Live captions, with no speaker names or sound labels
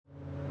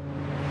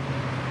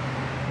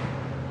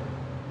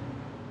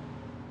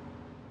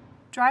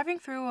Driving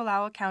through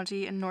Wallowa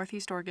County in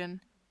northeast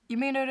Oregon, you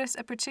may notice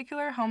a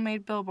particular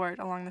homemade billboard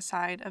along the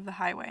side of the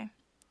highway.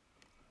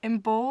 In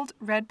bold,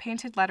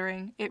 red-painted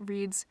lettering, it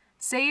reads,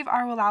 "Save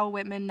our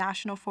Wallowa-Whitman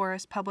National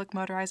Forest public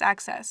motorized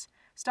access.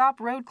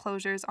 Stop road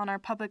closures on our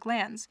public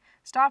lands.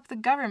 Stop the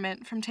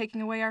government from taking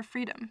away our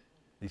freedom."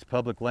 These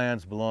public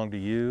lands belong to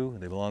you,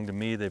 they belong to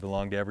me, they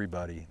belong to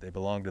everybody. They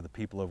belong to the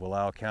people of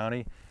Wallowa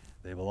County,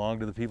 they belong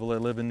to the people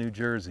that live in New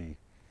Jersey.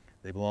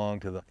 They belong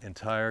to the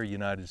entire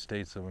United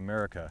States of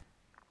America.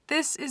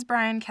 This is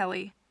Brian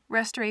Kelly,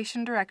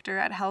 Restoration Director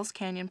at Hells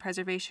Canyon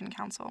Preservation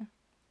Council.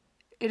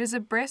 It is a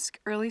brisk,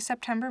 early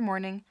September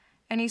morning,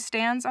 and he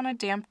stands on a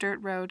damp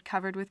dirt road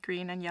covered with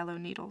green and yellow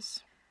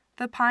needles.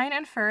 The pine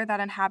and fir that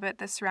inhabit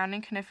the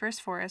surrounding coniferous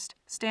forest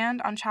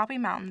stand on choppy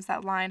mountains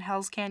that line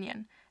Hells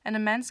Canyon, an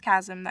immense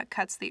chasm that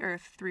cuts the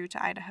earth through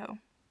to Idaho.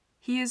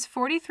 He is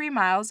 43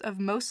 miles of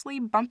mostly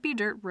bumpy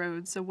dirt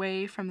roads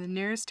away from the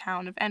nearest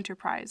town of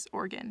Enterprise,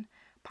 Oregon,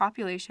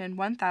 population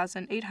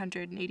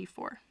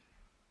 1,884.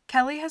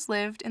 Kelly has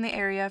lived in the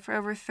area for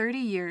over 30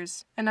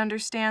 years and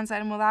understands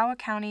that in Wallowa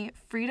County,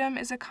 freedom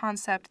is a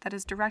concept that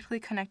is directly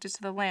connected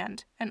to the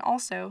land and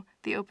also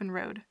the open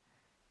road.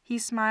 He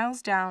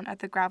smiles down at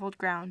the graveled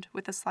ground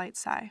with a slight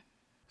sigh.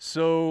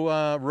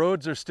 So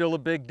roads are still a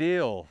big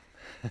deal.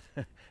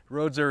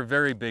 Roads are a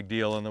very big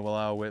deal in the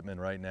Wallowa-Whitman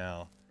right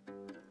now.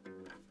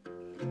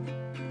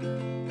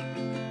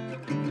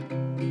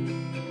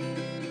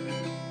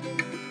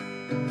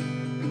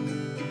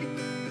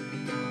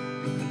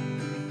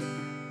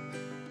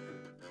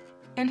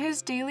 In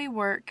his daily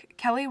work,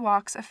 Kelly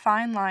walks a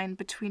fine line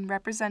between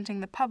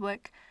representing the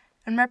public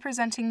and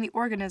representing the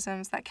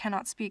organisms that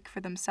cannot speak for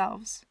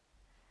themselves.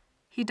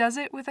 He does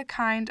it with a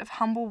kind of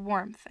humble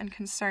warmth and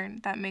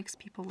concern that makes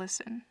people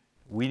listen.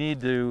 We need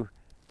to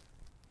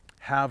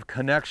have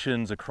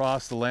connections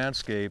across the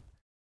landscape.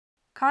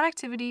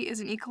 Connectivity is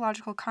an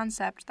ecological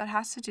concept that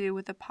has to do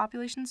with the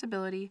population's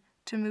ability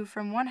to move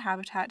from one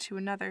habitat to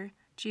another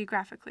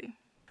geographically.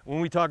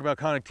 When we talk about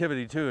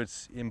connectivity too,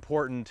 it's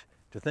important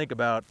to think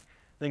about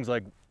things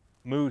like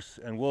moose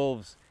and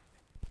wolves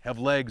have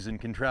legs and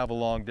can travel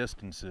long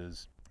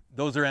distances.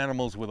 Those are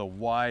animals with a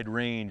wide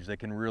range that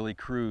can really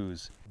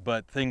cruise.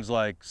 But things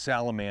like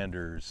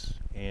salamanders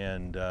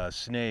and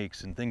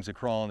snakes and things that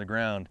crawl on the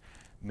ground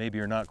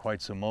maybe are not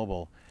quite so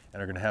mobile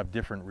and are going to have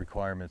different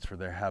requirements for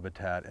their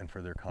habitat and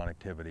for their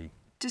connectivity.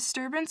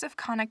 Disturbance of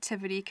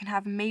connectivity can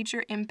have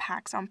major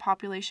impacts on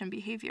population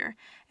behavior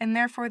and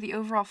therefore the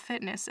overall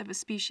fitness of a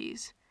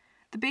species.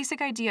 The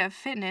basic idea of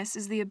fitness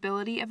is the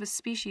ability of a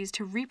species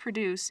to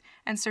reproduce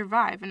and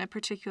survive in a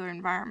particular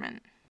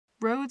environment.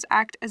 Roads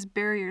act as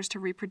barriers to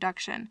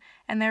reproduction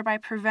and thereby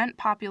prevent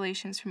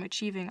populations from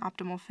achieving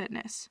optimal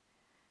fitness.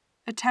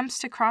 Attempts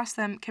to cross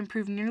them can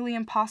prove nearly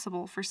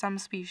impossible for some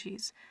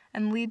species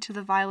and lead to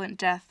the violent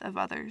death of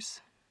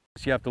others.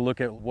 So you have to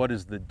look at what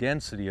is the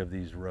density of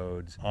these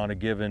roads on a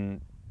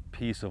given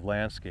piece of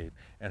landscape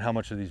and how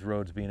much are these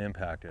roads being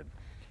impacted.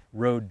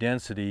 Road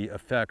density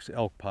affects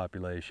elk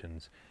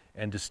populations,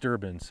 and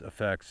disturbance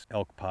affects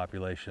elk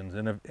populations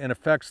and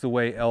affects the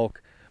way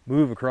elk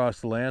move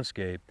across the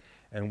landscape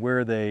and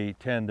where they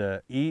tend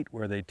to eat,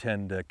 where they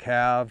tend to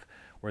calve,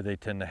 where they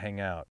tend to hang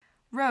out.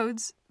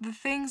 Roads, the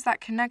things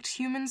that connect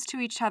humans to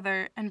each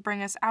other and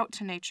bring us out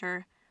to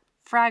nature,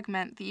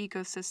 fragment the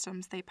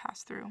ecosystems they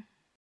pass through.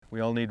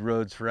 We all need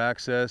roads for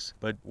access,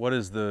 but what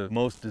is the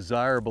most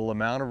desirable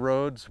amount of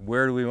roads?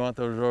 Where do we want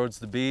those roads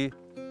to be?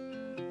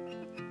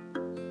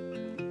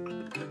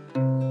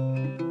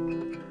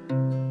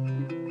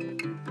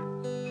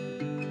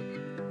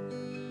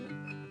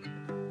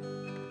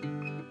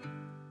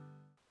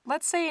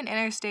 Let's say an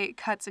interstate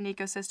cuts an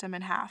ecosystem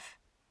in half.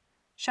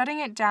 Shutting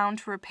it down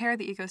to repair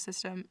the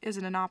ecosystem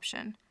isn't an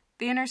option.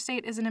 The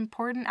interstate is an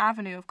important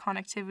avenue of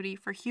connectivity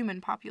for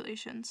human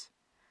populations.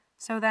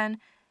 So then,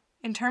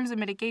 in terms of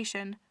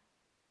mitigation,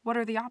 what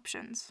are the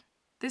options?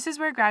 This is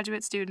where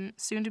graduate student,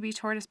 soon-to-be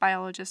tortoise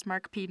biologist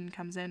Mark Peden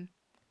comes in.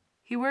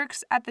 He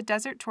works at the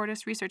Desert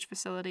Tortoise Research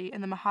Facility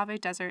in the Mojave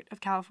Desert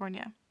of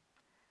California.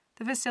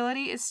 The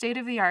facility is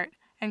state-of-the-art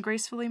and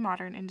gracefully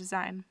modern in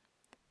design.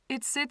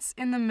 It sits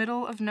in the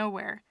middle of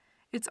nowhere,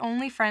 its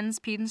only friends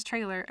Peden's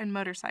trailer and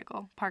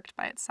motorcycle parked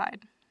by its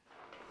side.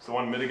 So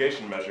one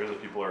mitigation measure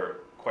that people are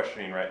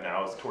questioning right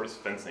now is tortoise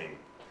fencing.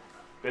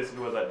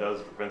 Basically what that does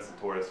is prevents the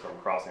tortoise from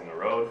crossing the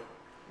road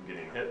and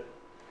getting hit,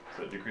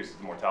 so it decreases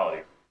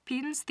mortality.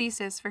 Peden's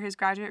thesis for his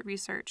graduate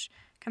research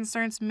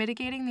concerns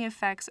mitigating the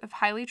effects of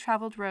highly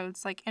traveled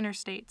roads like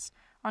interstates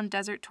on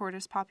desert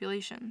tortoise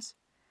populations.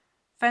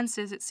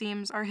 Fences, it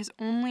seems, are his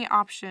only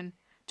option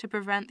to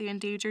prevent the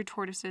endangered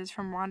tortoises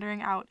from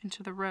wandering out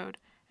into the road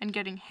and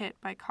getting hit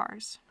by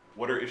cars.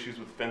 What are issues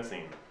with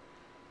fencing?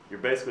 You're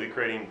basically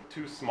creating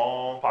two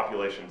small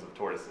populations of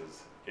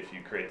tortoises if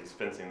you create this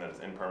fencing that is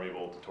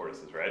impermeable to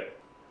tortoises, right?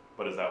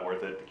 But is that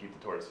worth it to keep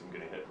the tortoise from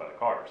getting hit by the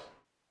cars?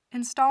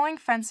 Installing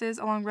fences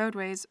along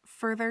roadways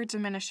further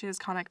diminishes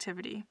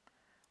connectivity.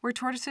 Where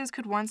tortoises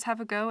could once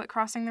have a go at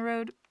crossing the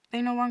road,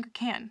 they no longer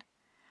can.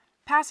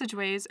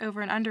 Passageways over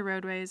and under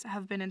roadways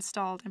have been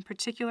installed in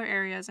particular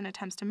areas in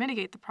attempts to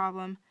mitigate the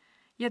problem,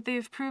 yet they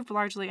have proved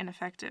largely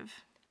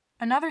ineffective.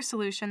 Another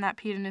solution that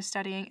Peden is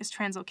studying is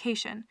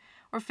translocation,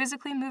 or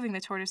physically moving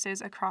the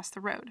tortoises across the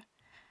road.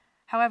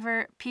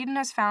 However, Peden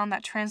has found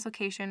that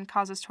translocation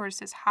causes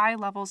tortoises high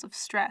levels of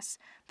stress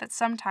that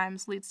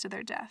sometimes leads to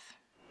their death.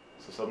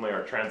 So suddenly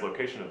our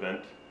translocation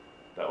event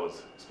that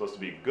was supposed to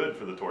be good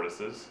for the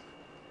tortoises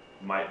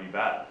might be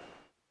bad.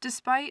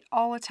 Despite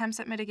all attempts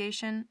at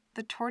mitigation,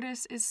 the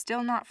tortoise is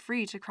still not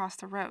free to cross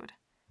the road.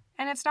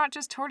 And it's not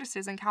just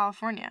tortoises in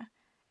California.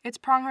 It's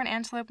pronghorn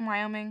antelope in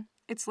Wyoming,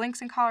 it's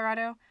lynx in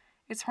Colorado,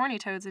 it's horny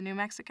toads in New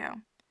Mexico.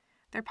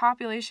 Their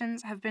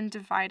populations have been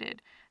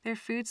divided, their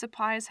food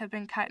supplies have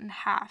been cut in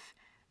half,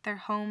 their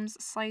homes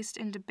sliced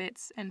into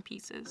bits and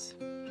pieces.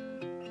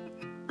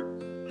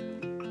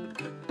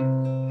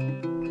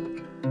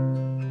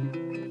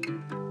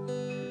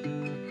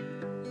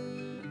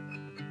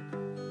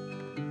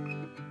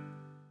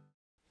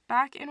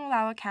 Back in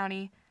Wallowa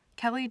County,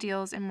 Kelly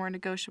deals in more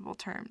negotiable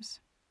terms.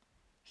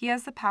 He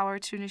has the power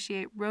to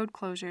initiate road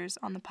closures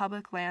on the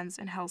public lands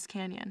in Hell's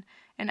Canyon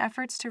in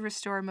efforts to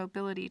restore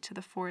mobility to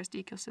the forest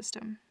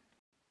ecosystem.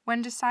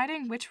 When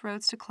deciding which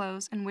roads to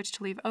close and which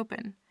to leave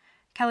open,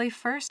 Kelly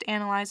first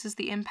analyzes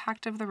the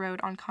impact of the road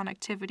on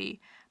connectivity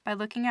by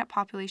looking at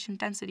population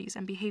densities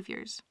and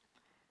behaviors.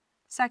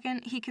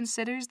 Second, he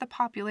considers the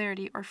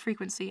popularity or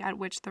frequency at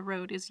which the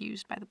road is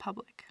used by the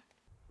public.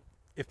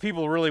 If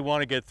people really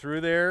want to get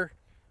through there,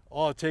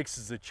 all it takes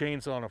is a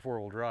chainsaw and a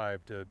four-wheel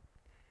drive to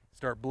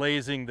start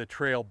blazing the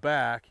trail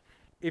back.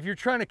 If you're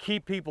trying to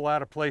keep people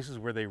out of places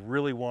where they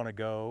really want to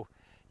go,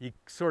 you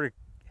sort of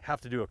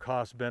have to do a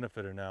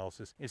cost-benefit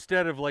analysis.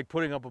 Instead of like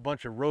putting up a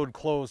bunch of road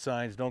closed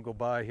signs, don't go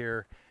by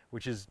here,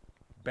 which is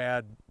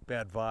bad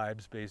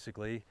vibes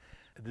basically,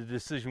 the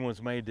decision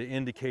was made to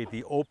indicate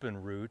the open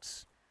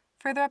routes.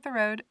 Further up the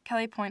road,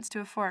 Kelly points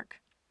to a fork.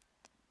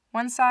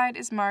 One side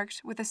is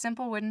marked with a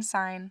simple wooden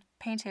sign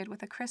painted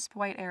with a crisp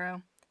white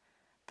arrow.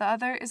 The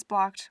other is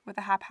blocked with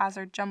a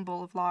haphazard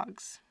jumble of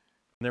logs.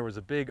 There was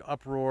a big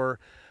uproar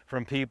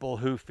from people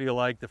who feel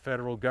like the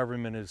federal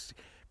government is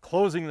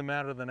closing them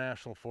out of the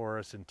national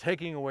forest and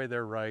taking away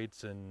their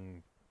rights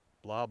and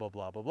blah, blah,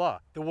 blah, blah, blah.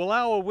 The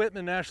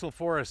Wallowa-Whitman National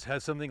Forest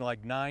has something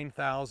like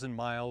 9,000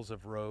 miles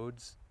of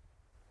roads.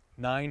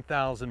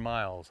 9,000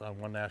 miles on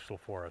one national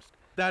forest.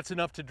 That's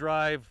enough to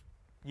drive,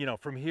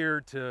 from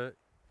here to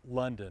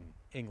London,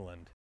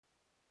 England.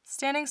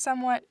 Standing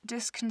somewhat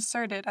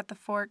disconcerted at the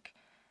fork,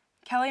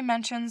 Kelly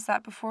mentions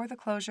that before the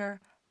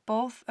closure,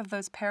 both of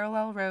those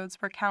parallel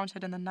roads were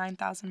counted in the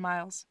 9,000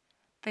 miles.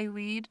 They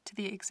lead to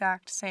the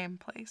exact same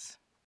place.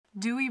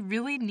 Do we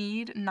really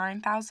need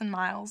 9,000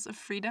 miles of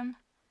freedom?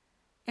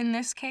 In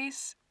this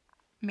case,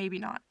 maybe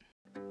not.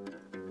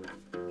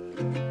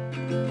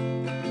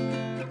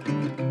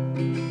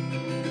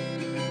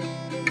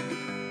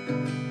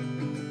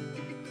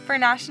 For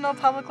National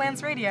Public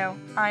Lands Radio,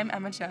 I'm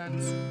Emma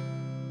Jones.